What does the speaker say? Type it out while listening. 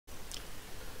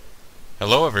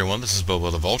Hello everyone, this is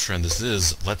Bobo the Vulture, and this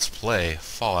is Let's Play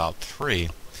Fallout 3.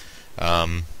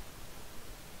 Last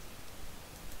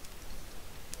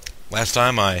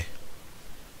time I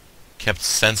kept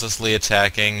senselessly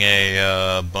attacking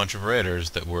a bunch of raiders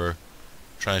that were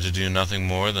trying to do nothing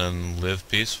more than live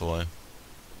peacefully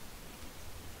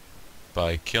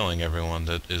by killing everyone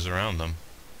that is around them.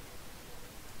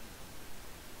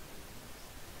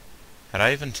 Had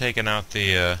I even taken out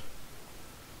the,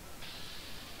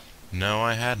 No,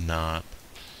 I had not.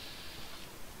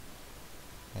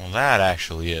 Well, that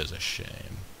actually is a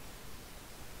shame.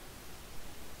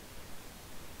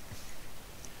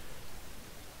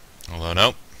 Although,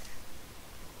 nope.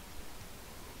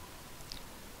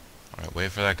 Alright,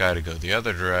 wait for that guy to go the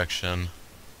other direction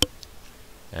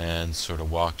and sort of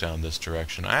walk down this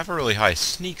direction. I have a really high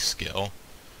sneak skill,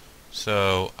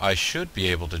 so I should be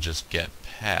able to just get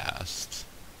past.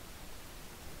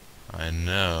 I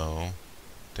know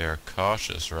they're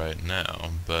cautious right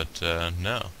now, but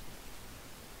no.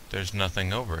 There's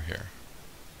nothing over here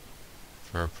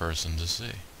for a person to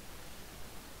see.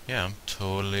 Yeah, I'm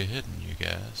totally hidden, you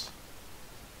guys.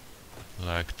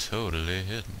 Like, totally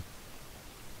hidden.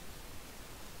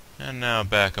 And now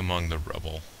back among the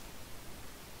rubble.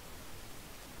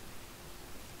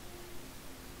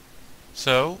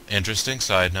 So, interesting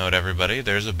side note, everybody.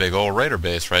 There's a big old raider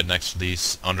base right next to the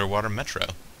underwater metro.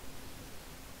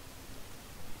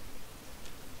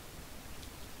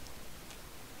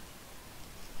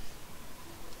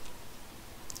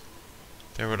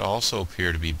 There would also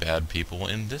appear to be bad people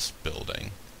in this building.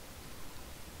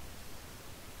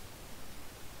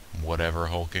 Whatever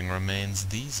hulking remains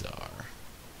these are.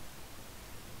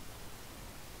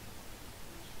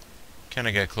 Can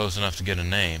I get close enough to get a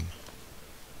name?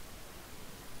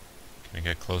 Can I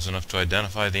get close enough to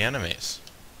identify the enemies?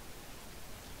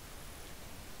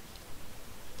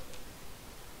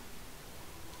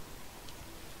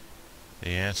 The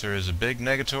answer is a big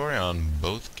negatory on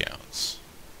both counts.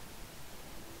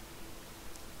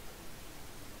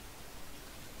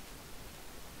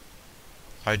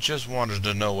 I just wanted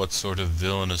to know what sort of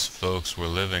villainous folks were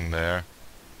living there.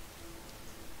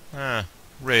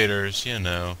 Raiders, you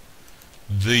know.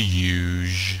 The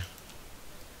huge.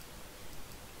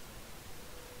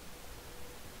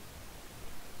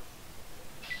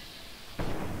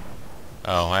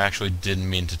 Oh, I actually didn't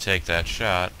mean to take that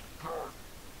shot.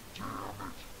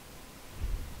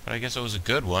 But I guess it was a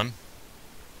good one.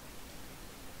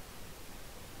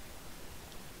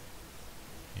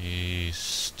 He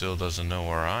still doesn't know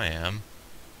where I am.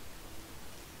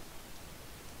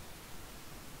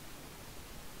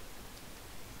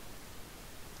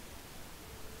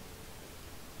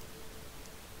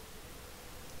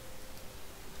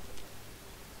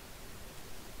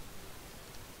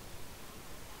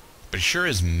 But he sure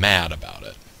is mad about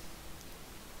it.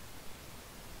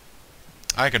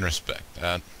 I can respect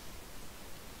that.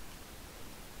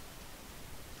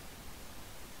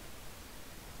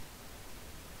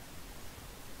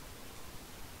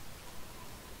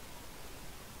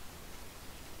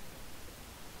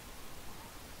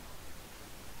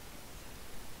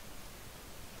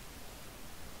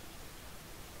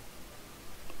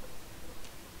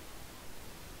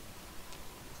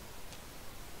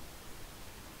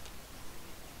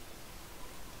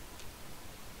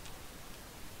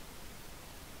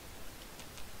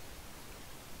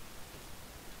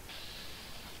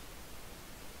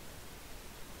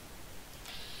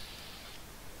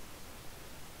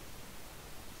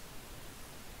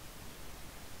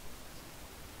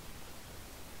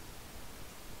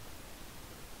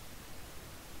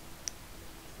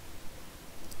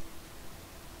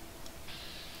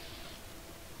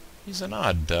 He's an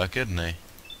odd duck, isn't he?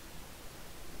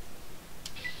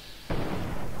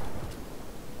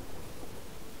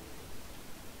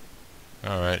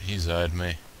 Alright, he's eyed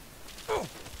me.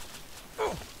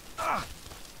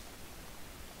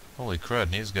 Holy crud,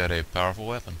 and he's got a powerful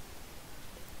weapon.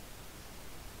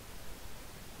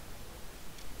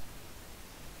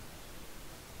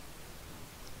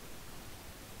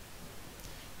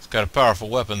 He's got a powerful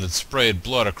weapon that sprayed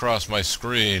blood across my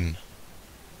screen.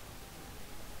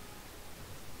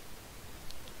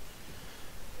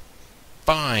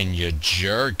 Fine, you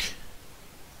jerk.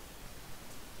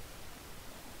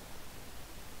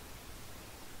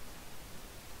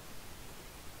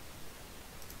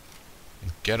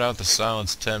 Get out the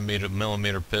silenced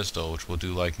 10mm pistol, which will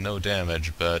do like no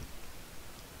damage, but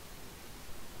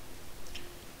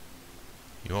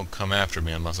you won't come after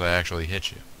me unless I actually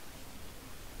hit you.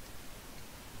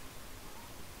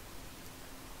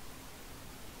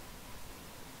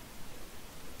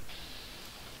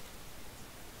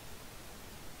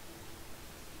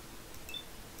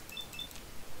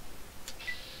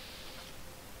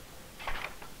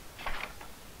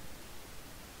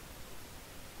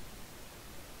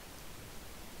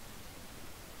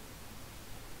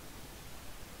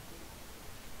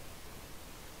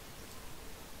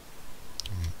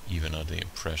 the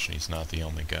impression he's not the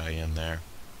only guy in there.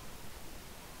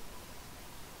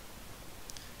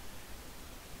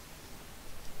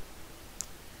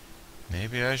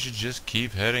 Maybe I should just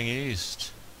keep heading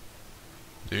east.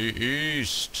 The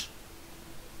east!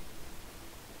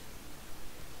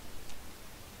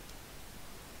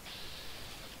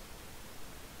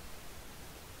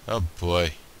 Oh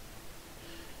boy.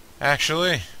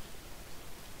 Actually,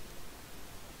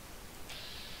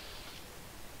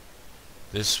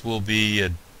 this will be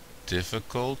a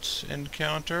difficult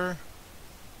encounter,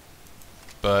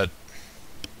 but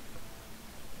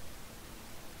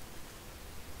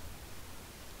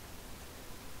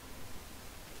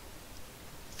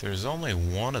there's only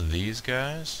one of these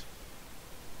guys.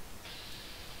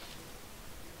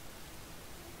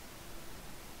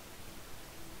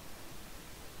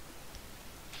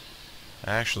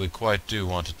 I actually quite do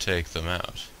want to take them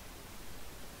out.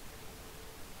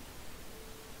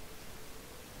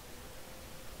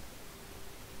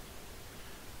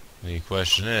 The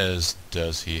question is,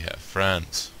 does he have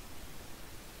friends?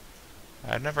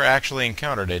 I've never actually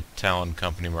encountered a Talon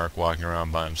Company merc walking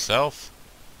around by himself,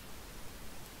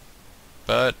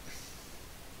 but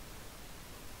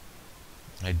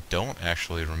I don't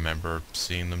actually remember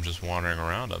seeing them just wandering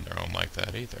around on their own like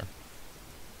that either.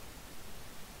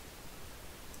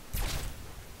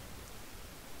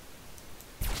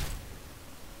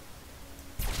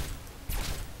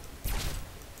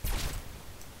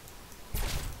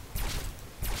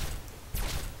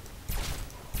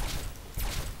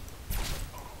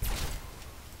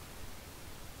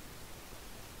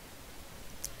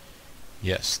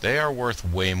 Yes, they are worth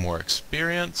way more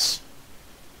experience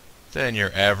than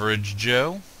your average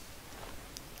Joe.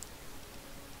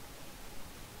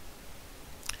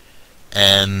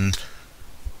 And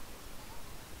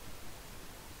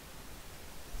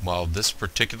while this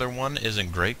particular one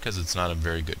isn't great because it's not in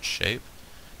very good shape,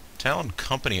 Talon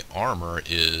Company armor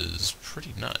is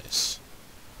pretty nice.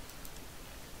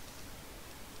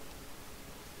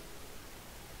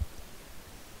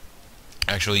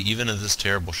 Actually, even in this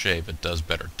terrible shape, it does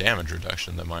better damage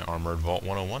reduction than my Armored Vault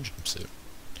 101 jumpsuit.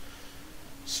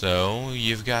 So,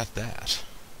 you've got that.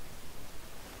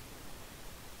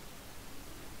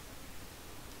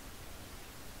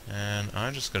 And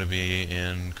I'm just going to be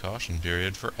in caution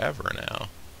period forever now.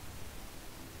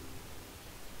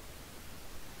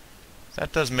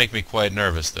 That does make me quite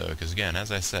nervous, though, because again,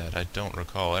 as I said, I don't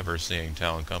recall ever seeing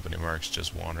Talon Company mercs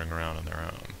just wandering around on their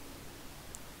own.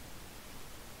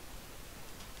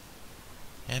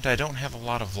 And I don't have a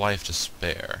lot of life to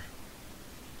spare.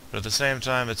 But at the same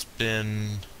time, it's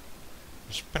been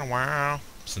a while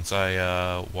since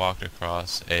I walked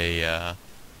across a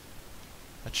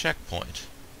checkpoint.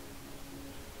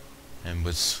 And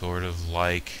would sort of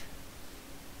like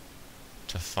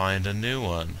to find a new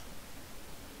one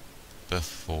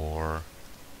before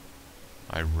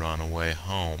I run away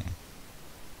home.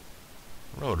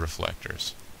 Road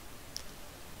reflectors.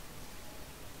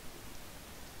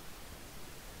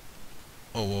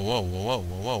 Whoa, whoa, whoa, whoa,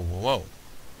 whoa, whoa, whoa, whoa.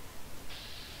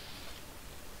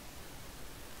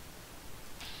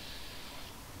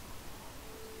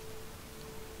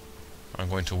 I'm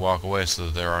going to walk away so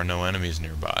that there are no enemies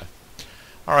nearby.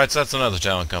 Alright, so that's another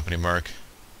Talon Company merc.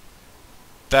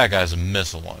 That guy's a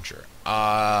missile launcher.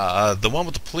 The one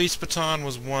with the police baton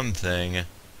was one thing.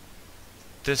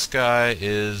 This guy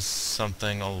is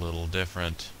something a little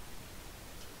different.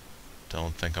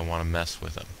 Don't think I want to mess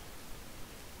with him.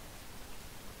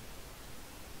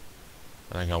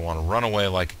 I think I want to run away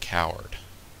like a coward.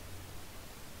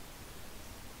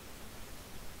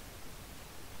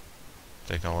 I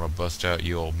think I want to bust out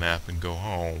you old map and go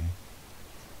home.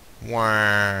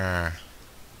 Wah.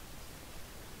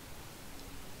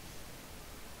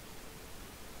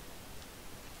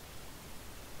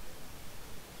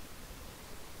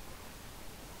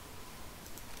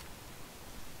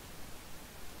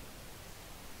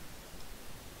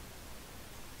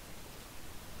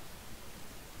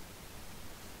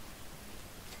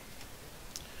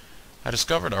 I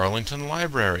discovered Arlington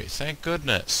Library. Thank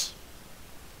goodness.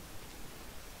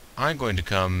 I'm going to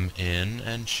come in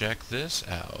and check this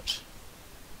out.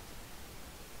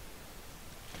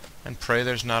 And pray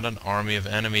there's not an army of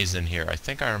enemies in here. I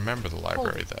think I remember the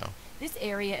library, though. This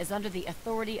area is under the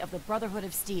authority of the Brotherhood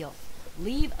of Steel.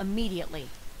 Leave immediately.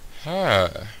 Huh.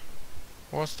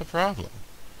 What's the problem?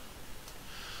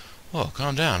 Well,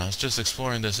 calm down. I was just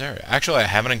exploring this area. Actually, I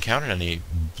haven't encountered any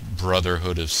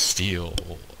Brotherhood of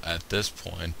Steel at this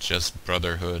point. Just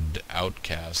Brotherhood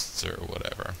outcasts or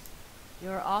whatever.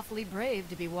 You're awfully brave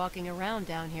to be walking around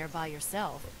down here by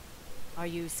yourself. Are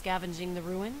you scavenging the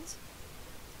ruins?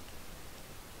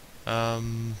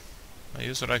 I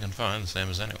use what I can find, the same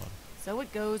as anyone. So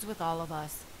it goes with all of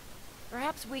us.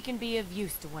 Perhaps we can be of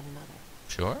use to one another.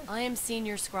 Sure. I am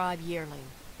Senior Scribe Yearling,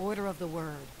 Order of the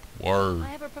Word. Word. I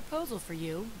have a proposal for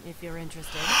you, if you're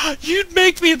interested. You'd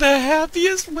make me the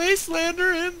happiest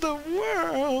wastelander in the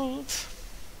world.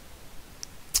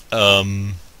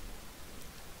 I'm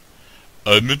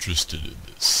interested in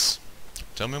this.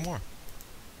 Tell me more.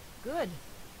 Good.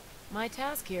 My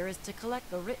task here is to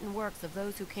collect the written works of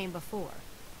those who came before,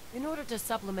 in order to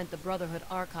supplement the Brotherhood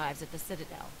archives at the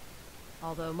Citadel.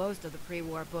 Although most of the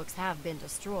pre-war books have been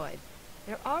destroyed,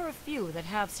 there are a few that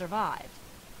have survived.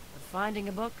 But finding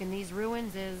a book in these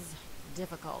ruins is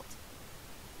difficult.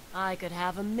 I could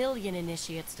have 1,000,000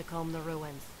 initiates to comb the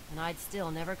ruins, and I'd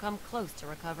still never come close to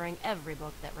recovering every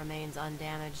book that remains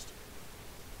undamaged.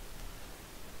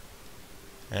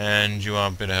 And you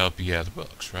want me to help you gather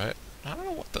books, right? I don't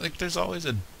know what like there's always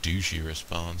a douchey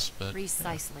response, but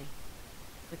Precisely.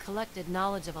 The collected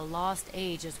knowledge of a lost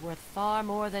age is worth far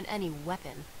more than any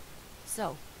weapon.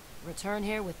 So, return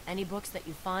here with any books that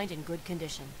you find in good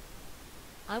condition.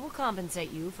 I will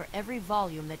compensate you for every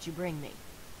volume that you bring me.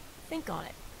 Think on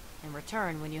it, and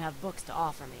return when you have books to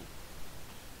offer me.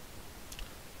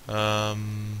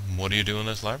 What do you do in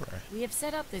this library? We have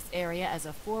set up this area as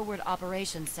a forward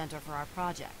operations center for our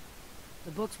project.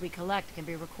 The books we collect can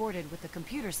be recorded with the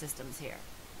computer systems here.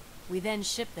 We then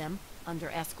ship them, under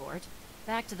escort,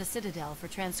 back to the Citadel for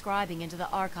transcribing into the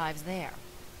archives there.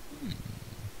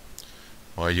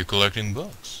 Why are you collecting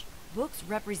books? Books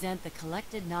represent the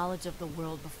collected knowledge of the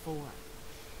world before.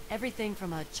 Everything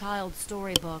from a child's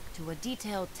storybook to a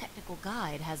detailed technical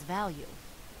guide has value.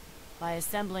 By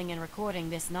assembling and recording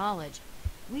this knowledge,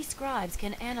 we scribes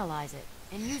can analyze it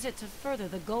and use it to further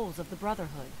the goals of the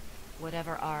Brotherhood,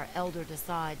 whatever our elder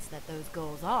decides that those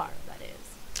goals are, that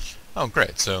is. Oh,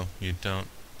 great. So you don't...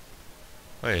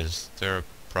 Wait, is there a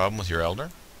problem with your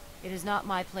elder? It is not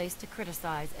my place to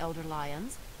criticize Elder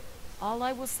Lyons. All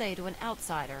I will say to an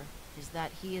outsider is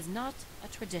that he is not a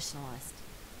traditionalist.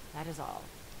 That is all.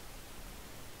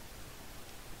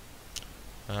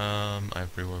 I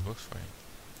have pre-war books for you.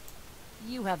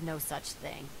 You have no such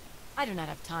thing. I do not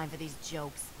have time for these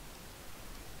jokes.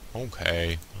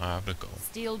 Okay, I have to go.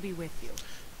 Steel be with you.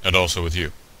 And also with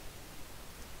you.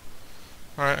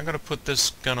 Alright, I'm gonna put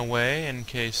this gun away in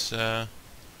case,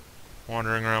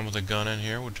 wandering around with a gun in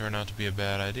here would turn out to be a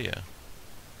bad idea.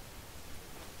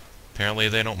 Apparently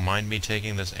they don't mind me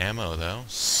taking this ammo, though,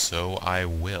 so I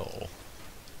will.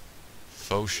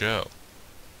 Faux show.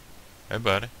 Hey,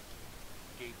 buddy.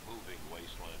 Keep moving,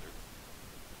 Wastelander.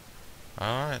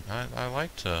 Alright, I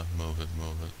like to move it.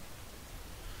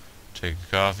 Take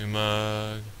a coffee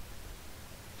mug.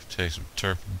 Take some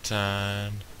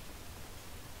turpentine.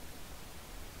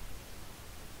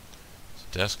 There's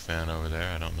a desk fan over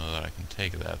there. I don't know that I can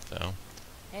take that, though.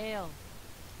 Hail.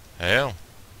 Hail.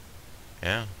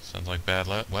 Yeah, sounds like bad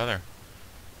weather.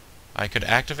 I could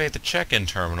activate the check-in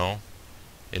terminal.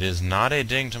 It is not a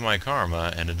ding to my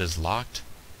karma, and it is locked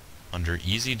under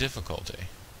easy difficulty.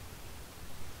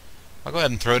 I'll go ahead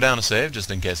and throw down a save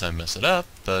just in case I mess it up,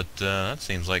 but that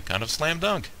seems like kind of slam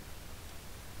dunk.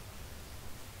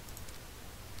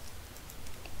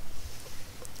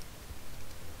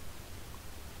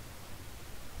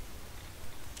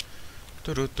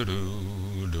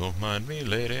 Do-do-do-do, don't mind me,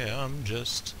 lady, I'm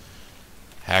just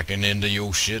hacking into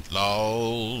your shit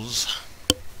laws.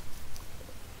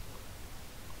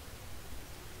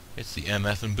 It's the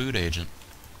MF and boot agent.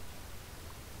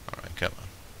 Alright, come on.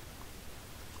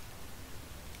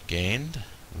 Gained,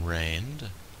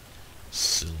 reigned,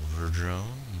 silver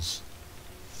drones,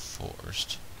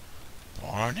 forced.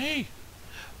 Barney,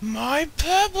 my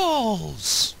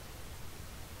pebbles!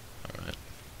 Alright.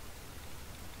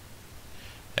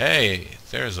 Hey,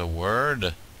 there's a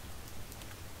word.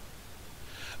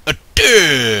 A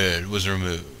dude was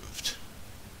removed.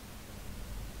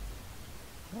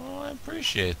 Well, I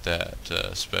appreciate that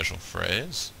special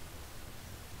phrase.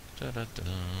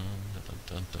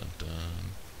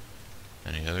 Dun-dun-dun-dun-dun-dun-dun.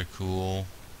 Any other cool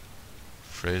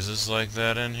phrases like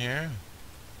that in here?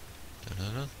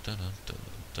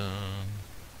 Dun-dun-dun-dun-dun-dun.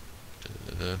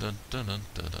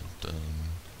 Dun-dun-dun-dun-dun-dun.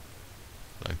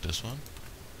 Like this one?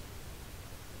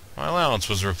 My allowance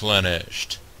was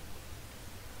replenished.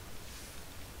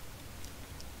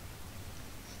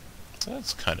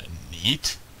 That's kind of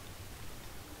neat.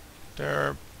 There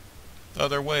are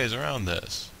other ways around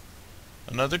this.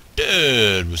 Another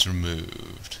dude was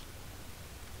removed.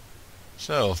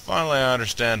 So, finally I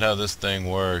understand how this thing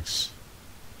works.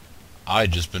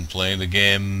 I've just been playing the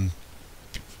game,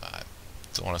 I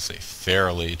don't want to say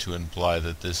fairly to imply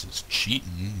that this is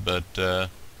cheating, but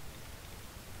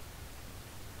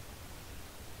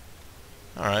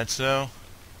Alright, so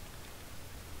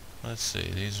let's see,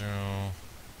 these are all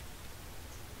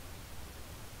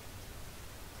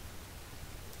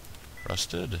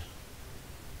rusted.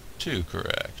 2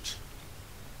 correct.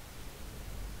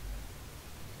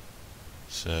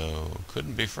 So,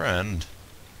 couldn't befriend.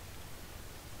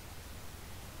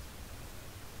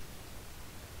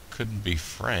 Couldn't be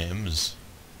frames.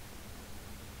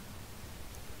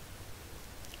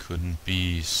 Couldn't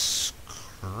be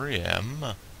scrim.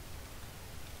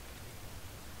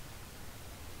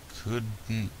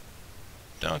 Couldn't...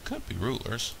 No, it could be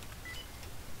rulers.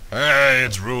 Hey,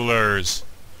 it's rulers!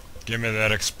 Give me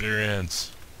that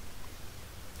experience.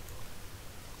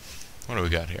 What do we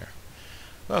got here?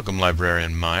 Welcome,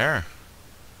 Librarian Meyer.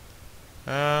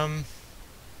 New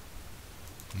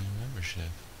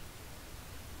membership.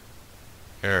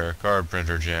 Here, card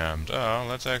printer jammed. Oh,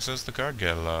 let's access the card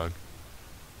catalog.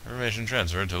 Information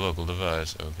transferred to local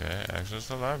device. Okay, access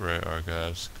the library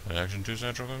archives. Connection to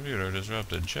central computer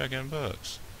disrupted. Check in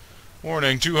books.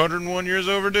 Warning, 201 years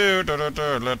overdue. Da, da,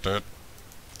 da, da, da.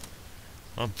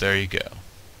 Well, there you go.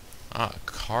 Ah,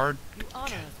 card... You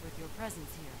honor us with your presence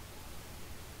here.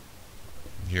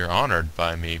 You're honored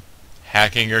by me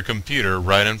hacking your computer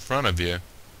right in front of you.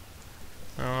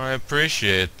 Oh, I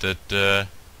appreciate that,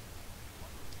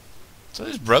 So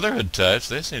these Brotherhood types,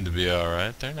 they seem to be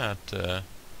alright. They're not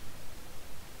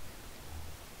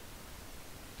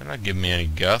giving me any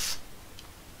guff.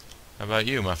 How about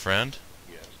you, my friend?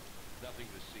 Yes. Nothing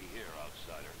to see here,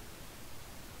 outsider.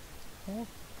 Oh,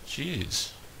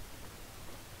 jeez.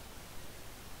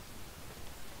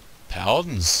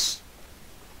 Paladins,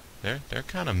 they're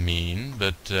kind of mean,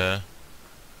 but the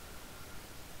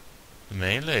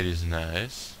main lady's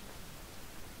nice.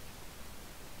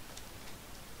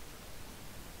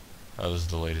 Oh, this is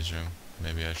the ladies' room.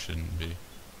 Maybe I shouldn't be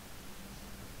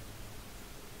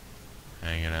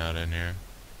hanging out in here.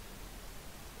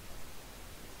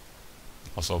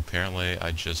 Also, apparently,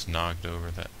 I just knocked over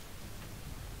that.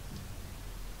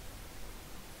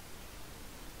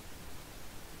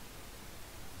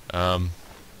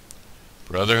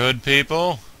 Brotherhood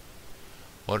people?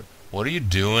 What are you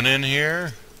doing in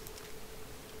here?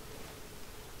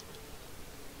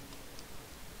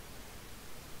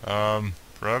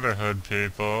 Brotherhood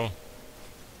people.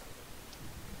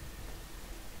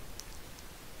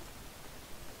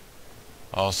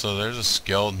 Also, there's a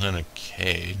skeleton in a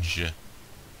cage.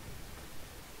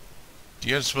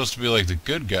 You guys are supposed to be like the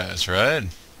good guys, right?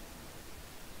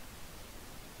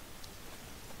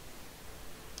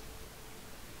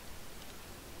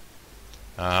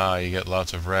 Ah, you get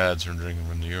lots of rads from drinking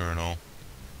from the urinal.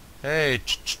 Hey,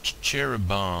 cherry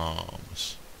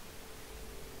bombs.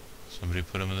 Somebody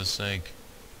put them in the sink.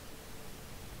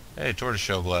 Hey,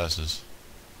 tortoiseshell glasses.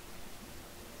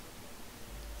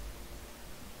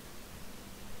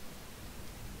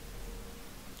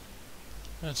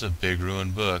 That's a big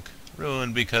ruined book.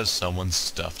 Ruined because someone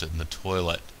stuffed it in the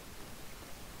toilet.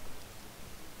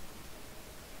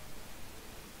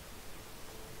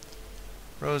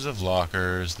 Rows of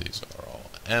lockers. These are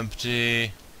all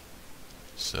empty.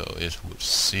 So it would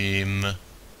seem...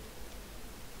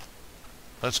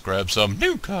 Let's grab some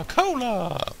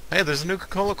Nuka-Cola! Hey, there's a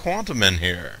Nuka-Cola Quantum in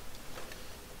here.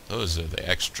 Those are the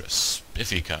extra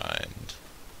spiffy kind.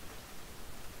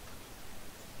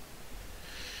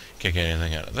 Can't get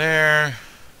anything out of there.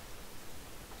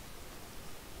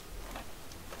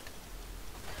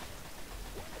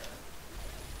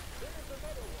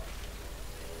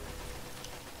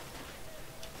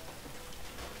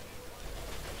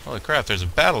 Holy crap, there's a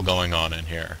battle going on in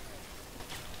here.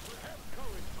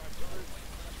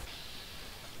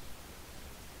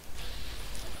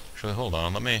 Actually, hold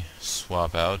on, let me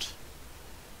swap out.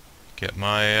 Get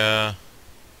my, let's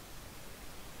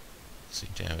see,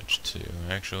 damage 2,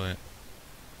 actually.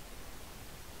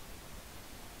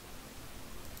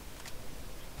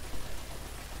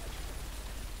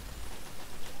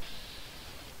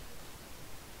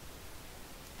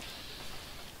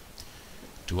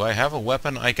 Do I have a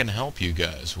weapon I can help you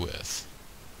guys with?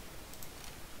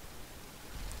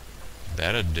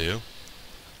 That'd do.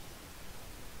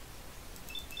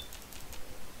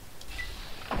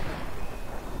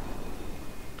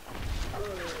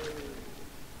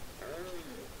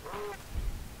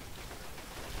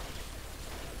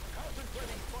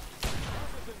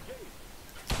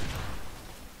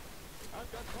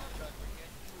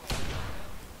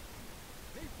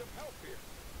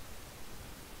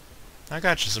 I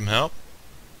got you some help.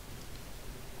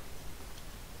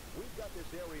 We've got this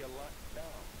area locked down.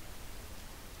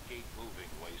 Keep moving,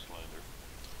 Wastelander.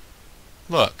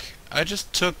 Look, I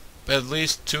just took at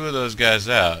least 2 of those guys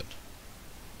out.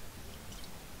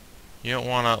 You don't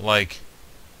want to, like,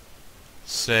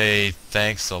 say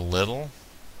thanks a little?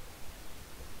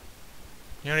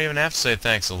 You don't even have to say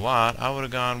thanks a lot. I would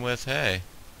have gone with, hey,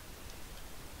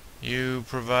 you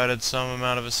provided some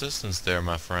amount of assistance there,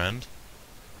 my friend.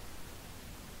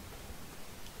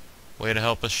 Way to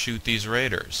help us shoot these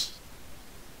raiders.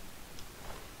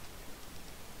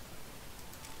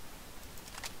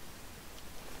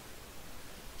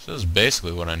 So this is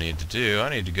basically what I need to do. I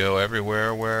need to go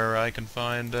everywhere where I can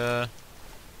find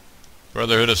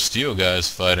Brotherhood of Steel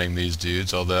guys fighting these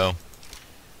dudes, although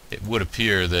it would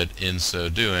appear that in so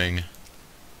doing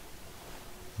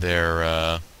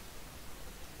they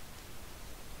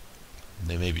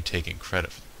may be taking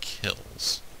credit for the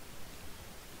kills.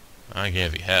 I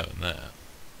can't be having that.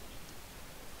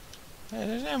 Hey,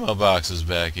 there's ammo boxes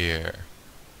back here.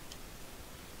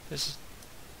 This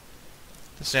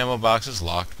ammo box is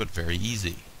locked, but very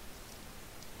easy.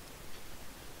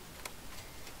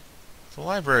 The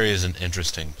library is an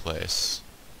interesting place.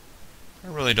 I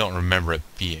really don't remember it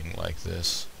being like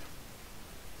this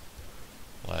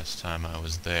last time I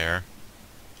was there.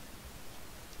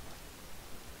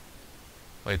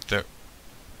 Wait, they're...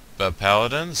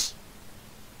 paladins?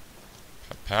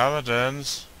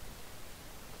 Paladins?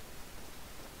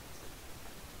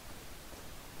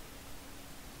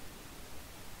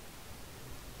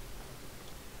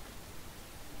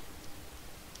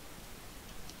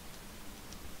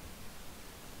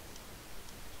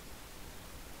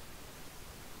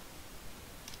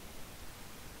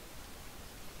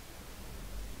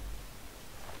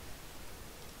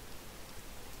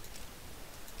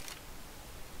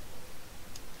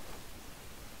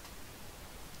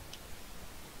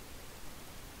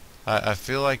 I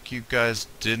feel like you guys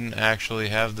didn't actually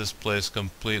have this place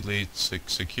completely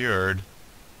secured.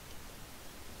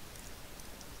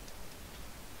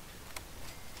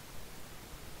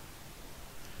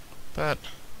 But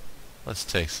let's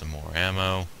take some more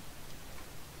ammo.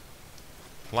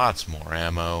 Lots more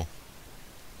ammo.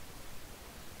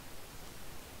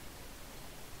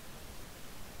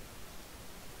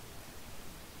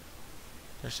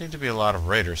 There seem to be a lot of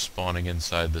raiders spawning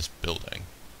inside this building.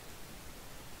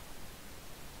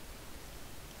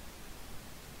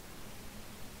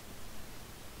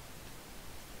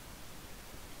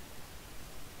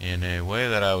 In a way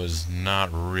that I was not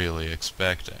really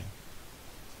expecting.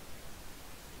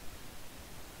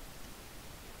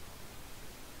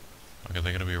 Okay,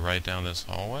 they're gonna be right down this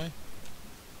hallway?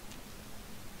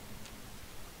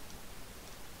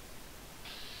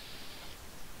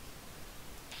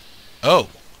 Oh!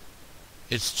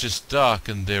 It's just dark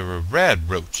and there are rad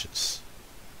roaches.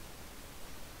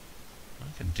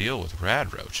 I can deal with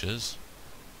rad roaches.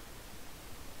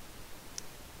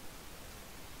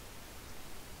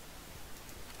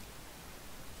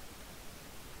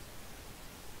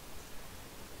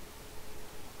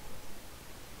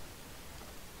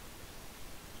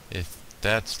 If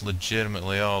that's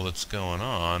legitimately all that's going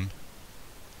on.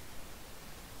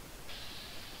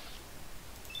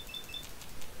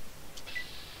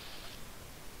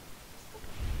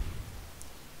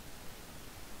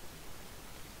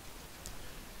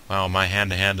 Wow, my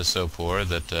hand-to-hand is so poor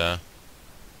that I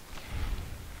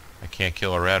can't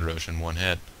kill a rad roach in one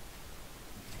hit.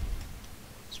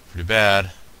 It's pretty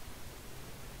bad.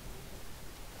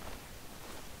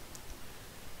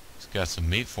 He's got some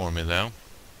meat for me, though.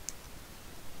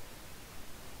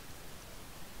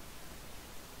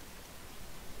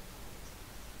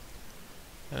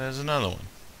 And there's another one.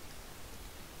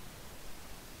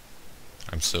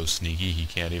 I'm so sneaky he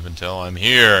can't even tell I'm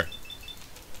here.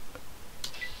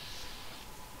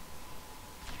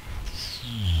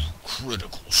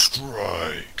 Critical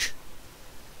strike.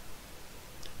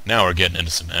 Now we're getting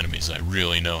into some enemies I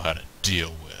really know how to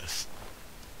deal with.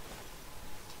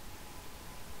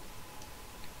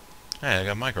 Hey, I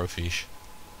got microfiche.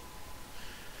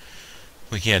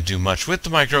 We can't do much with the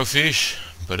microfiche,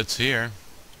 but it's here.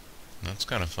 That's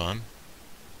kind of fun.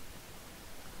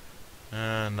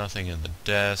 Nothing in the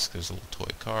desk. There's a little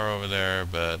toy car over there,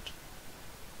 but...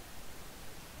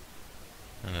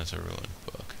 And that's a ruined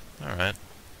book. Alright.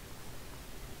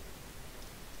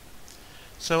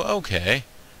 So, okay.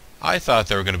 I thought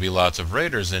there were going to be lots of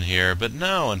raiders in here, but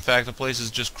no. In fact, the place is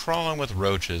just crawling with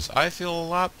roaches. I feel a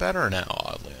lot better now,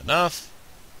 oddly enough.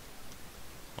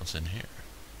 What's in here?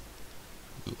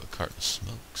 Ooh, a carton of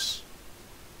smokes.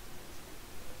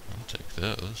 I'll take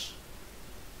those.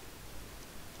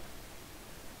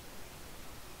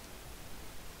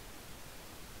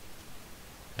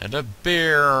 And a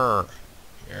beer!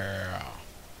 Yeah.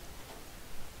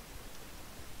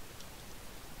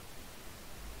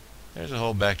 There's a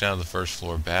hole back down to the first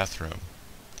floor bathroom.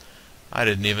 I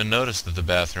didn't even notice that the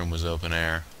bathroom was open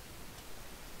air.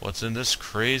 What's in this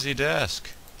crazy desk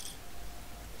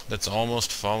that's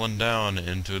almost fallen down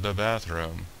into the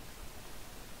bathroom?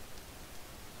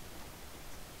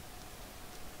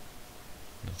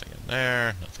 Nothing in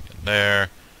there, nothing in there,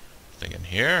 nothing in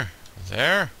here,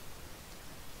 there.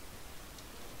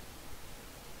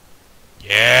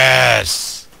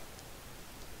 Yes!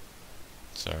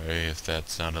 Sorry if that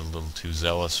sounded a little too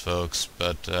zealous, folks,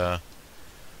 but, I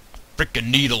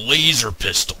frickin' need a laser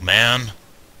pistol, man!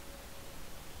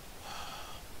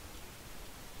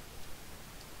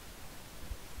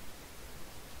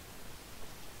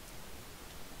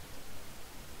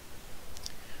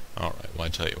 Alright, well, I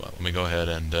tell you what, let me go ahead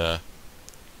and,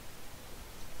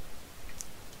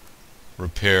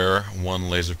 repair one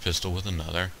laser pistol with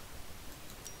another.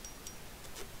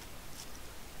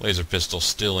 Laser pistol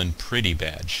still in pretty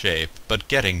bad shape, but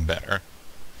getting better.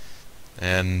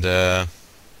 And,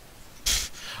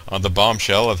 on the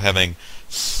bombshell of having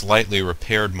slightly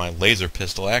repaired my laser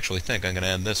pistol, I actually think I'm going to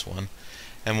end this one.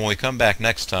 And when we come back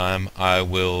next time, I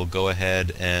will go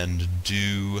ahead and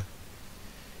do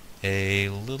a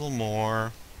little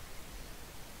more.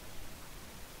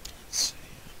 Let's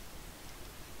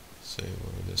see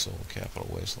where this old Capital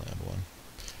Wasteland one.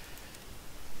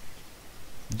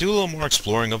 Do a little more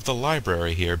exploring of the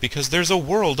library here, because there's a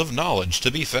world of knowledge to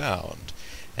be found,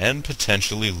 and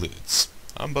potentially loots.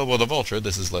 I'm Bobo the Vulture,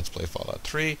 this is Let's Play Fallout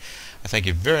 3. I thank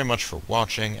you very much for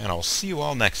watching, and I'll see you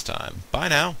all next time. Bye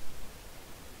now!